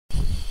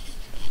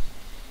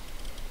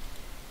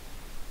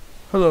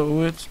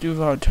Hello, it's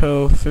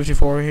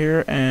Duvato54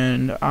 here,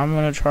 and I'm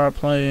gonna try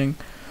playing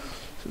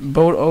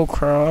Boat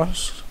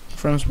O'Cross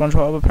from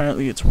SpongeBob.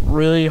 Apparently, it's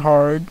really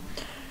hard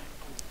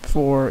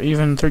for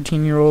even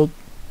 13-year-old.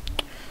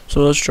 So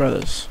let's try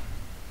this.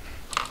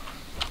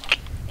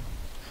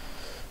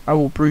 I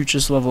will breach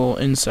this level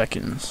in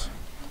seconds.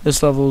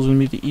 This level is gonna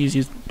be the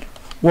easiest.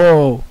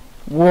 Whoa,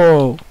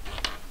 whoa,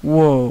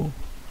 whoa!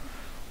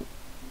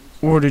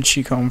 Where did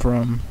she come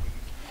from?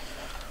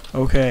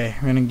 Okay,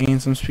 I'm gonna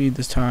gain some speed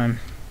this time.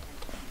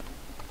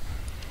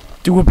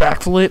 Do a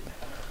backflip.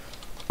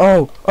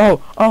 Oh,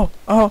 oh, oh,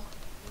 oh.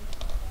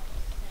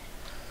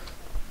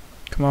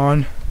 Come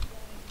on.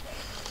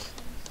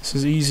 This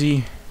is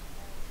easy.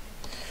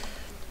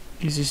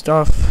 Easy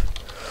stuff.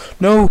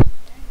 No!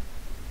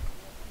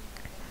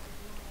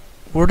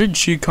 Where did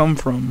she come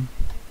from?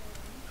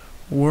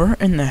 Where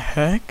in the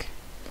heck?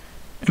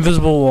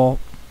 Invisible wall.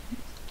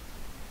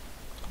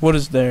 What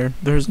is there?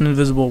 There's an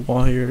invisible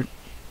wall here.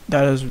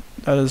 That is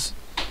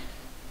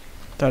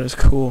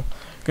cool.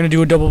 Gonna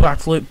do a double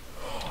backflip.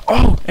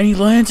 Oh, and he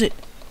lands it.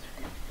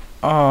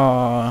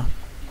 That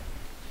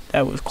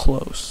was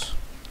close.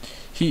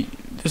 This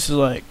is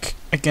like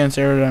against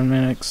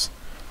aerodynamics.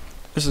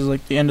 This is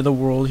like the end of the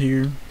world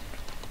here.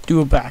 Do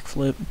a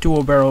backflip. Do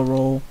a barrel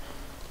roll.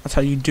 That's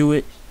how you do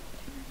it.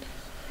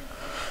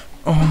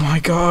 Oh my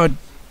god.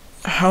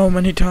 How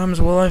many times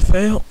will I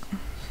fail?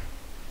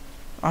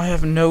 I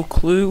have no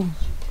clue.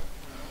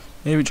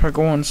 Maybe try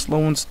going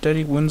slow and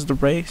steady wins the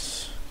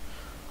race.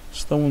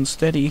 Slow and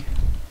steady.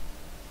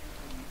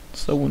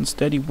 Slow and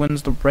steady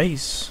wins the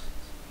race.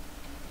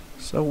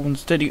 Slow and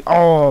steady.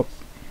 Oh,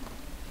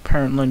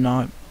 apparently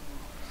not.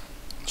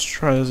 Let's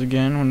try this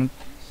again.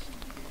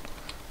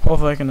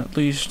 Hopefully I can at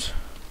least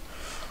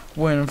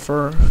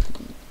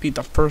beat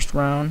the first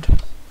round.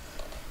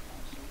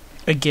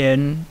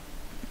 Again.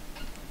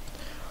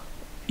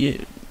 Yeah.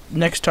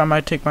 Next time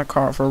I take my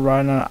car for a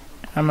ride,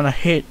 I'm gonna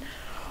hit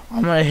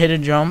a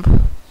jump,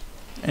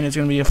 and it's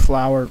gonna be a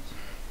flower.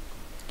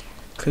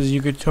 Cause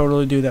you could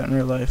totally do that in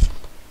real life.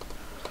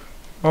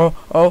 I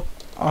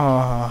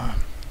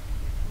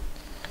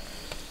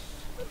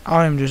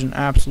am just an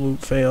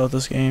absolute fail at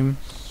this game.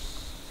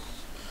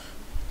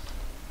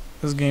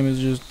 This game is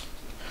just...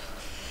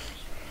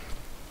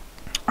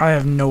 I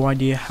have no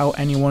idea how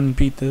anyone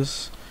beat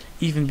this.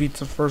 Even beats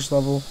the first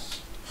level.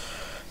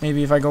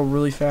 Maybe if I go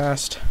really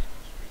fast.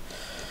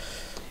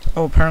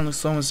 Oh, apparently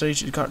slow and steady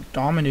just got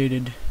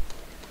dominated.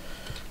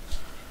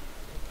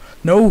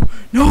 No!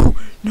 No!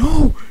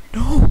 No!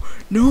 No!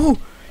 No!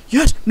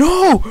 Yes!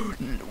 No!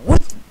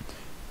 What?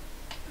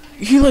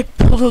 He like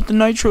pulled out the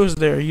nitros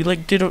there. He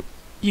like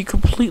he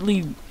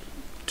completely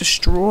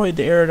destroyed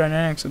the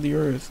aerodynamics of the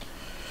Earth.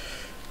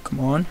 Come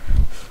on.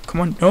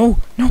 Come on. No!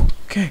 No!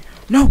 Okay.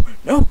 No!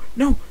 No!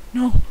 No!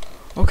 No!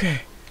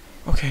 Okay.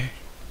 Okay.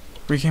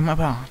 Regain my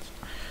balance.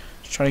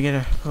 Let's try to get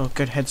a little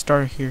good head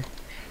start here.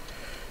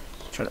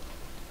 Try to...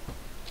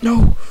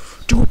 No!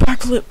 Do a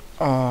backflip!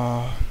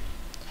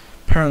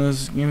 Apparently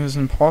this game is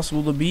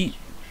impossible to beat.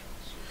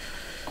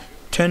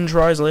 10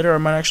 tries later, I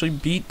might actually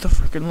beat the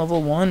freaking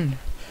level 1.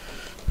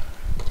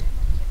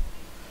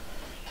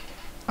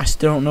 I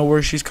still don't know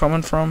where she's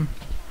coming from.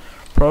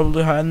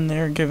 Probably hiding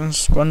there, giving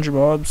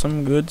SpongeBob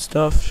some good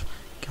stuff.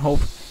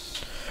 Hope.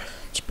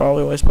 It's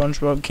probably why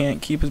SpongeBob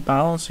can't keep his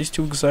balance. He's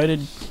too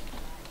excited.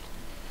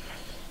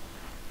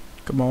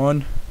 Come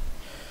on.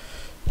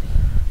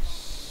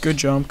 Good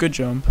jump, good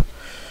jump.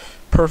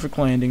 Perfect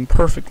landing,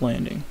 perfect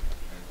landing.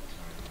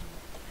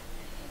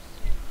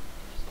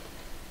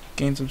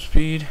 Gain some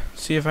speed.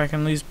 See if I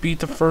can at least beat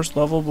the first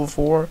level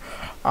before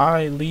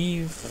I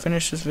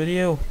finish this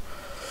video.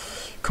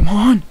 Come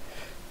on!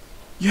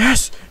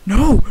 Yes!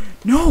 No!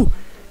 No!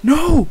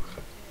 No!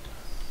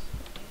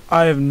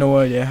 I have no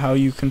idea how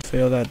you can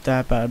fail that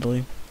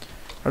badly.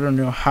 I don't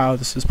know how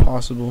this is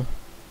possible.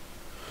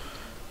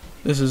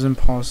 This is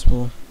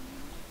impossible.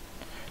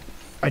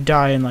 I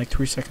die in like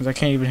 3 seconds. I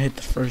can't even hit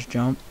the first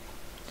jump.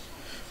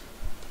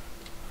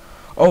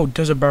 Oh,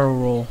 does a barrel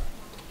roll.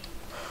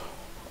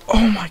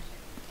 Oh my...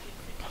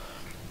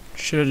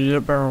 Should have did a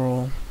barrel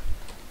roll.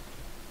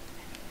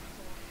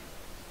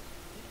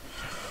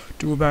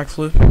 Do a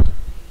backflip.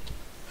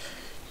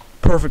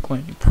 Perfect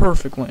landing.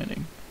 Perfect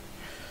landing.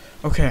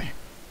 Okay.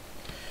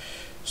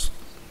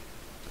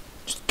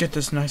 Just get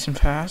this nice and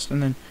fast,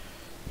 and then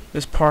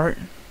this part,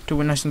 do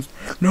it nice and...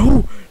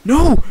 No!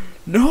 No!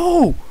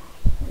 No!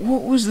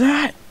 What was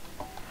that?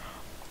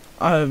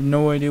 I have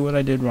no idea what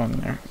I did wrong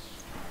there.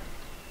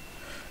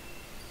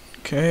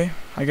 Okay,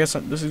 I guess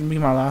this is gonna be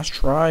my last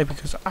try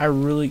because I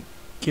really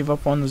give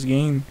up on this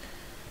game.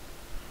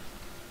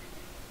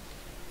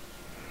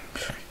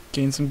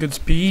 Gain some good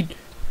speed.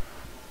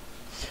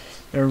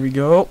 There we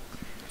go.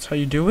 That's how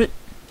you do it.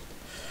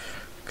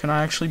 Can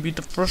I actually beat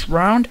the first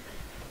round?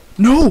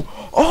 No!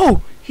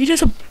 Oh! He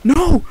did a...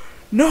 No!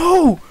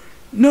 No!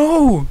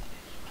 No!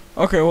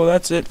 Okay, well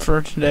that's it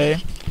for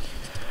today.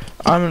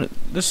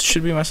 This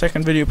should be my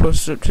second video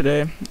posted up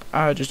today.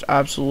 I just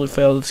absolutely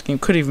failed this game.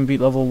 Could even beat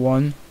level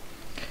 1.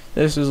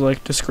 This is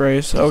like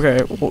disgrace.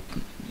 Okay, well,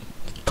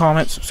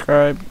 comment,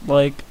 subscribe,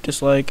 like,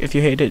 dislike if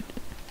you hate it.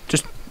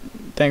 Just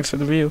thanks for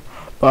the view.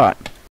 Bye.